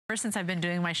Since I've been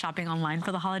doing my shopping online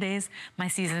for the holidays, my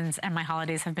seasons and my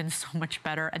holidays have been so much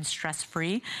better and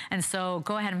stress-free. And so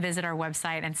go ahead and visit our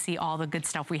website and see all the good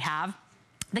stuff we have.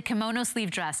 The kimono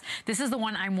sleeve dress. This is the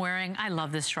one I'm wearing. I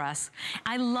love this dress.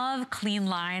 I love clean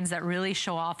lines that really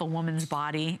show off a woman's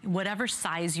body. Whatever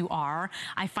size you are,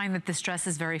 I find that this dress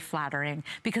is very flattering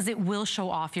because it will show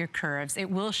off your curves. It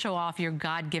will show off your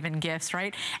God-given gifts,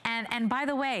 right? And by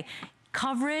the way,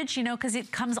 coverage, you know, because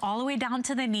it comes all the way down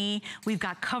to the knee. We've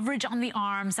got coverage on the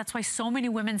arms. That's why so many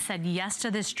women said yes to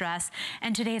this dress.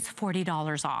 And today it's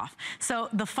 $40 off. So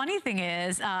the funny thing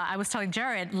is, I was telling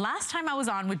Jared, last time I was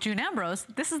on with June Ambrose,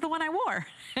 this is the one I wore.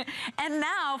 And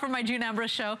now for my June Ambrose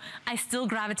show, I still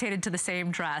gravitated to the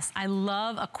same dress. I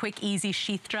love a quick, easy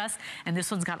sheath dress. And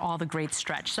this one's got all the great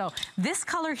stretch. So this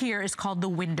color here is called the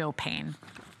window pane.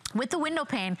 With the window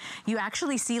pane, you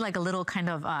actually see like a little kind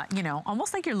of, you know,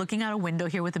 almost like you're looking out a window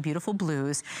here with the beautiful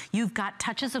blues. You've got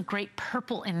touches of great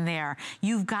purple in there.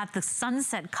 You've got the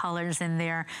sunset colors in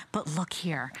there. But look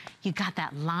here, you got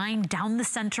that line down the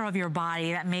center of your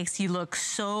body that makes you look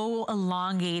so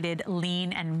elongated,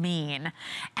 lean, and mean.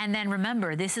 And then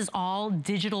remember, this is all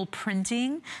digital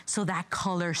printing, so that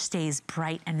color stays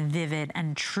bright and vivid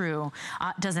and true.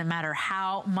 Doesn't matter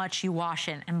how much you wash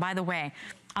it. And by the way,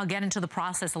 I'll get into the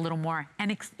process a little more.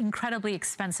 An incredibly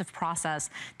expensive process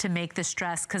to make this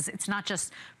dress because it's not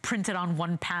just printed on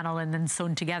one panel and then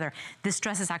sewn together. This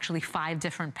dress is actually 5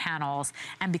 different panels,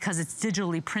 and because it's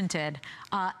digitally printed,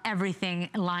 everything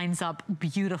lines up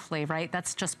beautifully, right?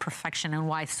 That's just perfection and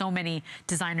why so many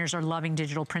designers are loving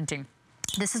digital printing.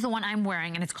 This is the one I'm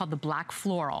wearing, and it's called the Black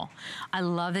Floral. I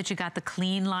love that you got the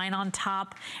clean line on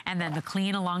top and then the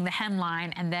clean along the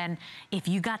hemline. And then if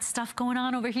you got stuff going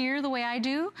on over here the way I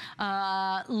do,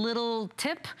 little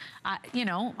tip, you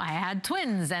know, I had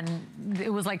twins and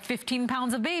it was like 15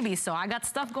 pounds of baby. So I got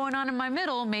stuff going on in my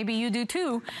middle. Maybe you do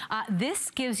too.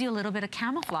 This gives you a little bit of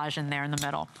camouflage in there in the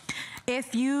middle.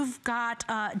 If you've got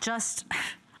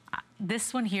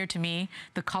this one here, to me,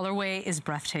 the colorway is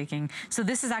breathtaking. So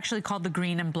this is actually called the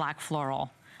green and black floral.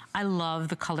 I love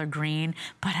the color green,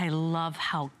 but I love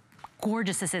how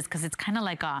gorgeous this is because it's kind of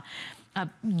like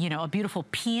you know, a beautiful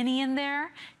peony in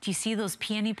there. Do you see those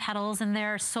peony petals in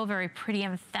there? So very pretty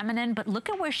and feminine, but look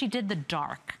at where she did the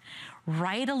dark.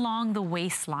 Right along the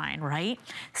waistline, right?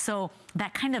 So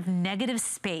that kind of negative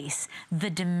space, the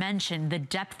dimension, the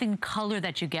depth and color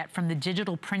that you get from the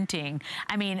digital printing,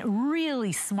 I mean,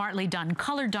 really smartly done,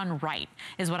 color done right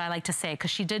is what I like to say, because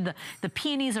she did the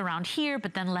peonies around here,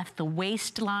 but then left the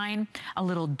waistline a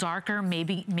little darker,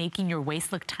 maybe making your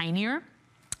waist look tinier.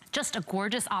 Just a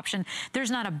gorgeous option.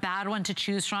 There's not a bad one to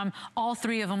choose from. All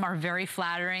 3 of them are very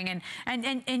flattering.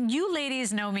 And you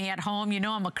ladies know me at home. You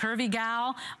know I'm a curvy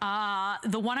gal.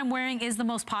 The one I'm wearing is the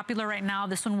most popular right now.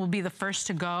 This one will be the first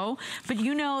to go. But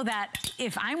you know that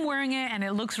if I'm wearing it and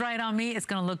it looks right on me, it's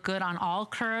gonna look good on all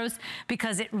curves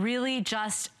because it really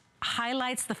just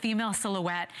highlights the female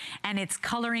silhouette and it's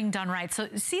coloring done right. So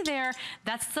see there,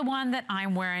 that's the one that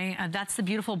I'm wearing. That's the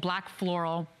beautiful black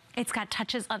floral. It's got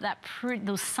touches of that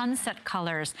those sunset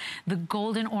colors, the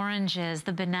golden oranges,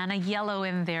 the banana yellow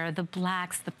in there, the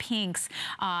blacks, the pinks.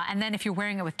 And then if you're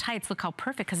wearing it with tights, look how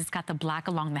perfect because it's got the black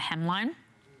along the hemline.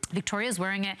 Victoria's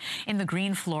wearing it in the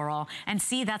green floral. And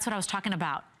see, that's what I was talking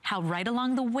about. How right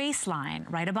along the waistline,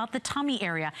 right about the tummy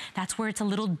area, that's where it's a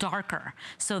little darker.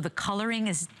 So the coloring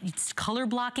is, it's color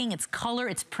blocking, it's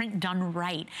print done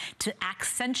right to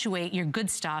accentuate your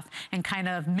good stuff and kind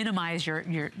of minimize your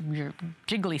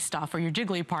jiggly stuff or your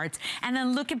jiggly parts. And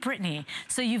then look at Brittany.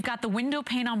 So you've got the window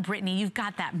pane on Brittany, you've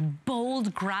got that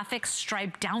bold graphic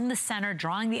stripe down the center,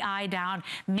 drawing the eye down,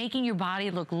 making your body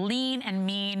look lean and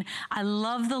mean. I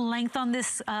love the length on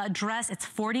this dress. It's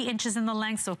 40 inches in the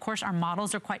length, so of course our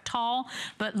models are quite tall,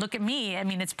 but look at me. I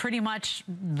mean, it's pretty much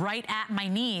right at my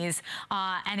knees,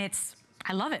 and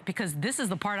I love it because this is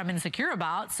the part I'm insecure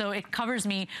about, so it covers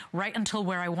me right until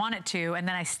where I want it to, and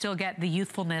then I still get the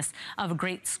youthfulness of a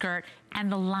great skirt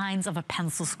and the lines of a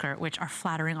pencil skirt, which are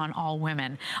flattering on all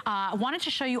women. I wanted to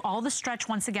show you all the stretch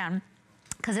once again,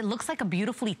 because it looks like a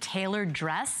beautifully tailored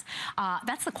dress.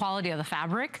 That's the quality of the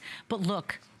fabric, but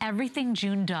look, everything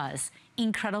June does,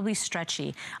 incredibly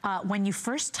stretchy. When you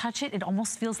first touch it, it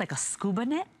almost feels like a scuba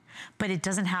knit, but it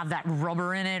doesn't have that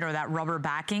rubber in it or that rubber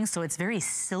backing, so it's very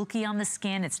silky on the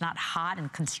skin. It's not hot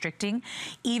and constricting.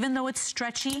 Even though it's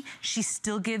stretchy, she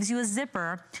still gives you a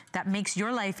zipper that makes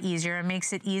your life easier and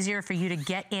makes it easier for you to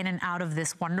get in and out of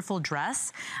this wonderful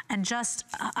dress. And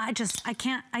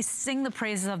I sing the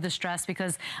praises of this dress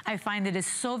because I find it is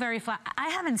so very flat. I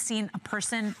haven't seen a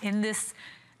person in this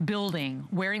building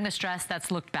wearing this dress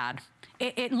that's looked bad.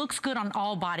 it looks good on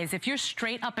all bodies. If you're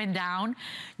straight up and down,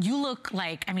 you look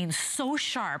like, I mean, so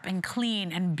sharp and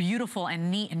clean and beautiful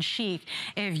and neat and chic.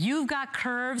 If you've got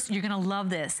curves, you're gonna love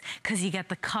this because you get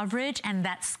the coverage and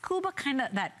that scuba kind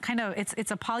of,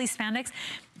 it's a poly spandex.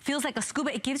 Feels like a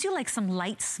scuba. It gives you like some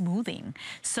light smoothing.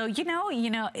 So, you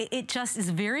know, it just is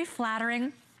very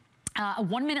flattering.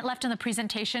 1 minute left in the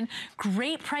presentation.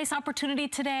 Great price opportunity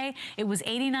today. It was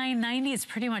 $89.90. It's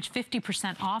pretty much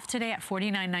 50% off today at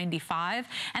 $49.95.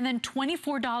 And then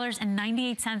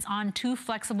 $24.98 on 2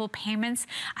 flexible payments.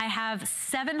 I have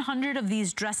 700 of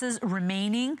these dresses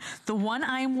remaining. The one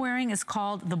I'm wearing is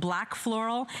called the Black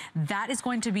Floral. That is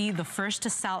going to be the first to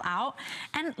sell out.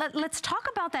 And let's talk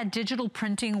about that digital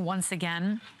printing once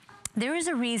again. There is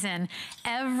a reason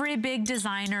every big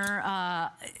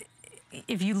designer,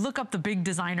 if you look up the big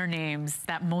designer names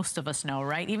that most of us know,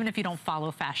 right? Even if you don't follow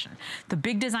fashion, the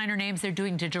big designer names, they're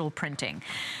doing digital printing.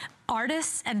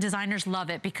 Artists and designers love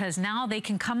it because now they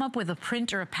can come up with a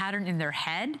print or a pattern in their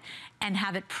head and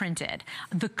have it printed.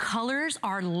 The colors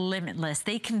are limitless.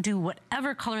 They can do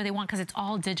whatever color they want because it's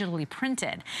all digitally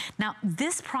printed. Now,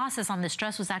 this process on this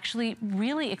dress was actually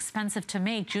really expensive to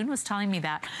make. June was telling me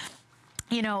that.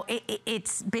 You know,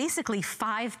 it's basically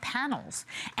 5 panels,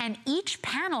 and each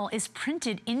panel is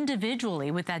printed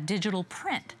individually with that digital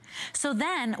print. So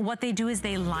then what they do is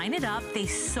they line it up, they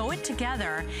sew it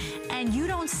together, and you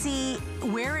don't see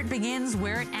where it begins,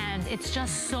 where it ends. It's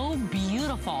just so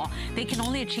beautiful. They can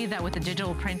only achieve that with the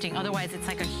digital printing. Otherwise, it's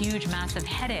like a huge, massive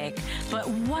headache. But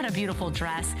what a beautiful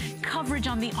dress. Coverage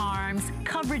on the arms,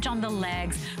 coverage on the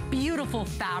legs, beautiful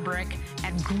fabric,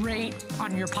 and great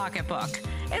on your pocketbook.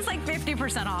 It's like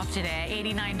 50% off today.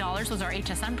 $89 was our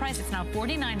HSN price. It's now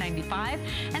 $49.95.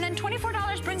 And then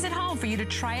 $24 brings it home for you to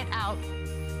try it out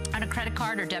on a credit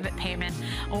card or debit payment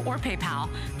or PayPal.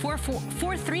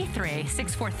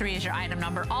 433-643 is your item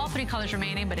number. All 3 colors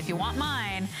remaining, but if you want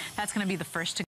mine, that's gonna be the first to